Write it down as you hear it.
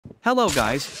Hello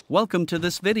guys, welcome to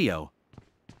this video.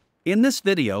 In this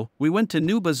video, we went to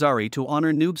New Bazaari to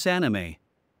honor Noob's anime.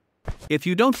 If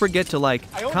you don't forget to like,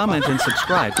 comment and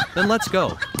subscribe, then let's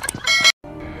go.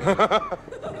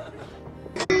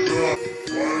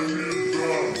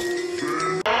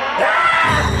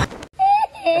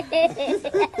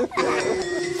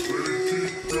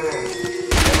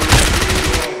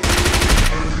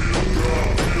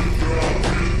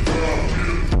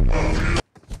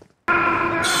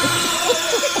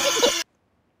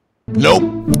 Nope.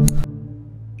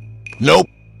 Nope.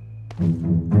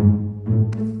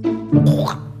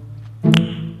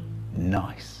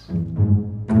 Nice.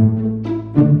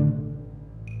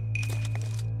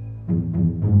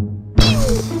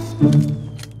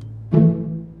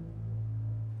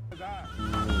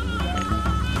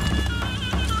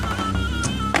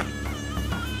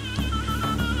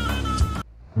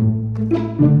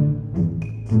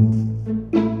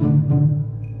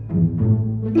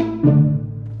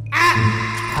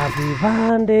 Happy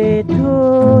birthday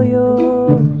to you.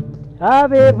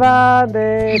 Happy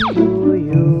birthday to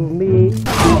you, me.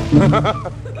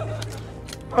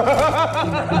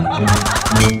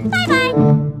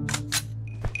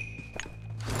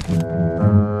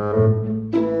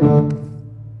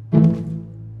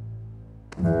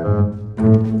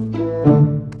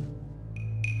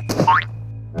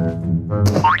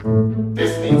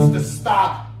 This needs to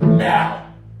stop now.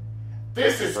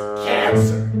 This is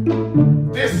cancer.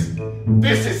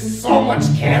 This is so much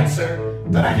cancer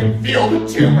that I can feel the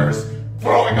tumors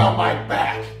growing on my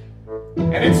back.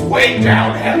 And it's way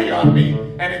down heavy on me,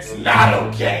 and it's not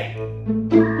okay.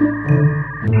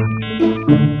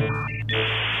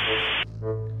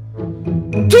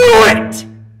 Do it!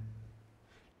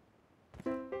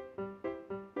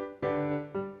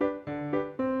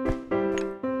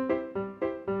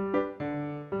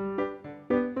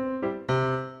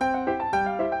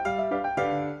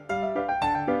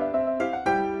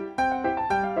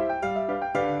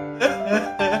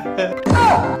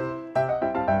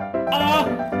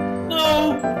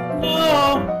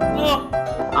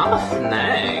 I'm a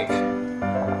snake.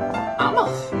 I'm a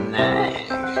snake.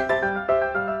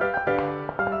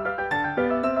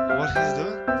 What he's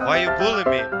doing? Why you bully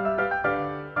me?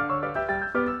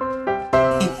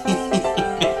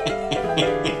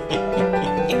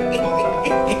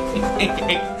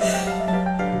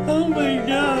 Oh my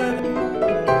god.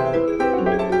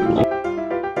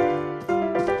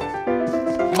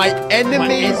 My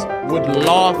enemies would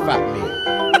laugh at me.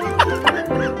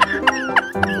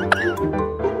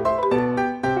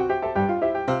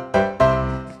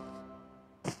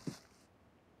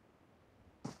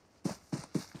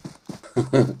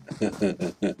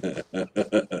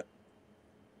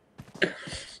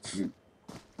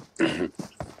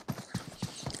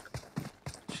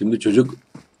 Şimdi çocuk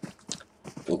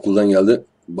okuldan geldi.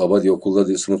 Baba diyor okulda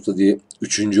diye sınıfta diye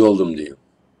 3. oldum diyor.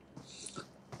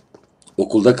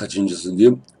 Okulda kaçıncısın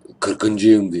diyeyim.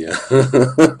 40'ncıyım diyor.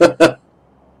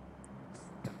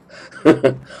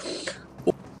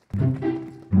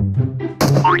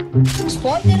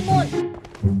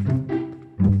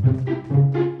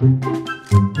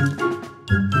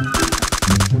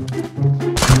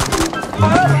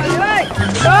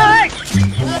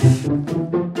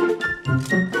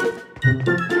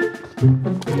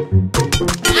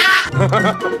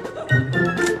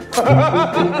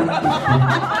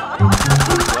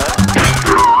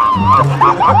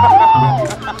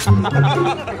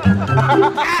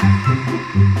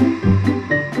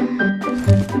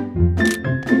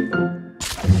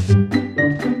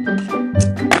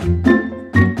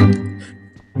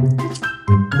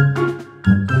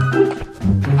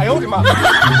 I owed him up.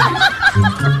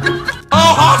 Oh,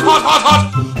 hot, hot, hot,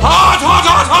 hot! Hot, hot,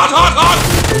 hot, hot, hot, hot!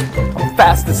 I'm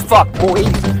fast as fuck, boy.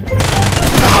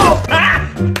 Oh, ah!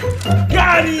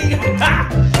 Got him!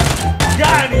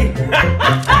 Got him! Oh,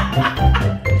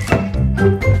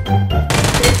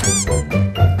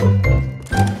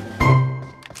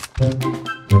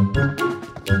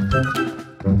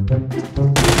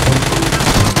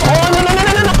 fuck.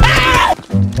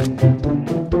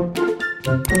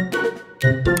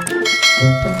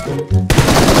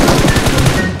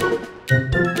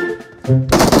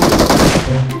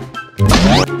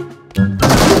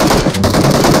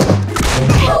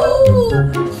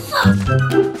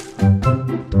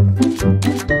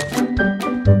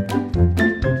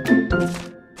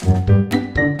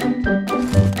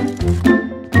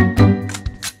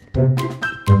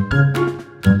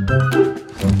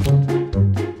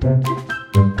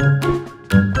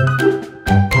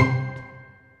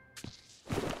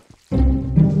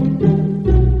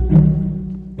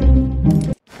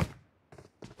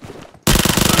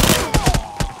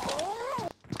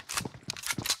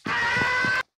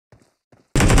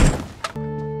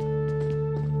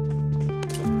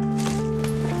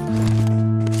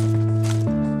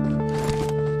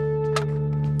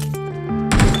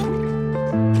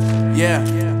 Yeah.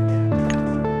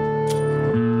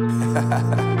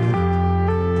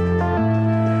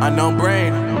 Unknown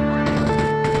brain.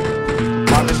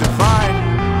 Marvin Define.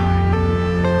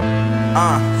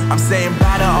 I'm saying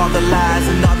bye to all the lies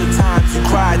and all the times you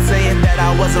cried, saying that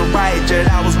I wasn't right, yet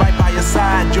I was right by your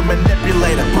side. You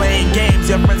manipulator, playing games,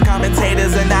 your friends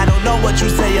commentators, and I don't know what you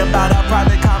say about our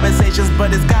private conversations,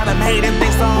 but it's got them hating.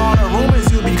 Thanks to all the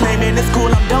rumors you be claiming. It's cool,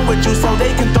 I'm done with you, so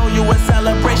they can throw you a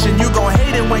celebration. You gon'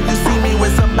 hate it when you see me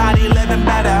with somebody living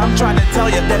better. I'm trying to tell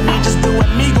you that me just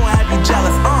doing me gon' have you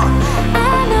jealous.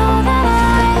 I know that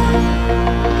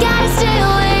I gotta stay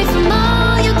away from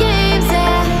all your games,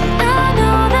 yeah. I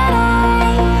know that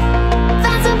I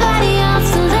found somebody else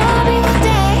to love me one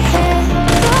day.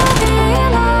 Don't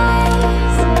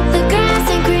realize the grass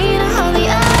ain't greener on the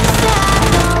other side.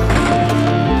 No,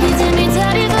 you did me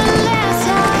dirty for the last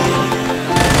time,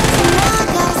 so now I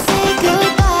gotta say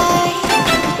goodbye.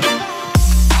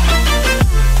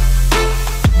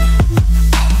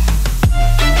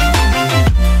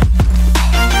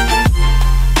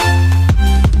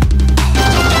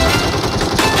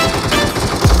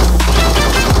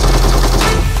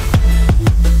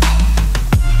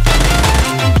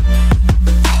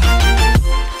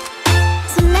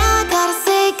 So now I gotta say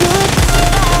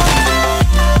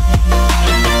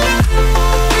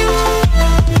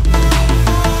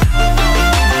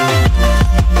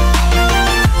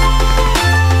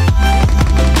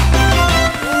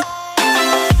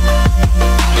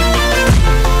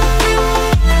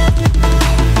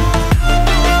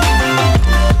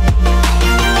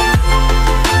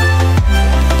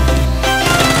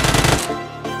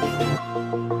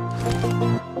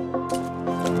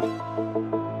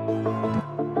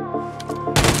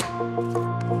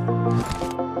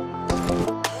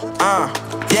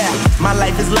Yeah, my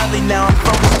life is lovely now, I'm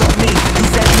focused on me. You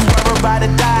said you were about to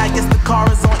die, I guess the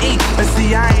car is on E. But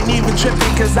see, I ain't even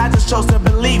tripping, cause I just chose to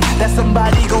believe that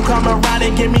somebody gon' come around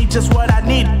and give me just what I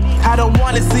need. I don't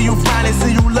wanna see you finding,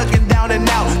 see you looking down and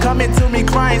out, coming to me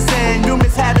crying, saying you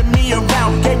miss having me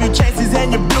around. Gave you chances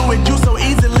and you blew it, you so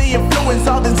easily influenced.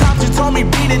 All the times you told me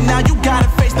beat it, now you gotta